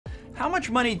How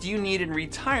much money do you need in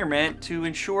retirement to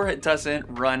ensure it doesn't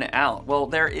run out? Well,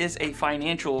 there is a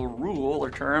financial rule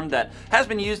or term that has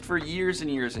been used for years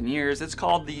and years and years. It's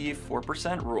called the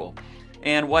 4% rule.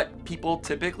 And what people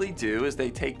typically do is they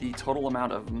take the total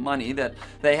amount of money that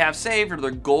they have saved, or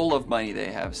the goal of money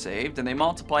they have saved, and they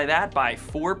multiply that by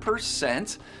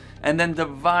 4% and then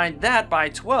divide that by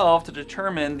 12 to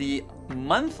determine the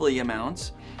monthly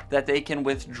amounts that they can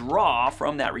withdraw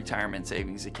from that retirement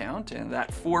savings account. And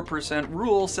that 4%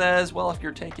 rule says, well, if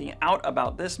you're taking out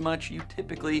about this much, you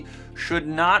typically should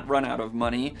not run out of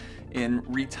money in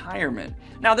retirement.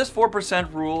 Now, this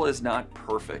 4% rule is not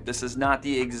perfect. This is not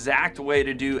the exact way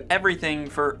to do everything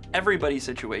for everybody's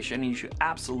situation. You should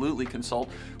absolutely consult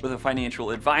with a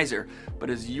financial advisor. But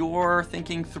as you're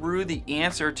thinking through the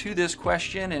answer to this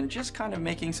question and just kind of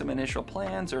making some initial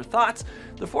plans or thoughts,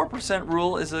 the 4%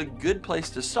 rule is a good place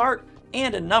to start,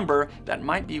 and a number that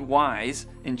might be wise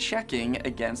in checking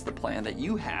against the plan that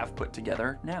you have put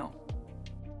together now.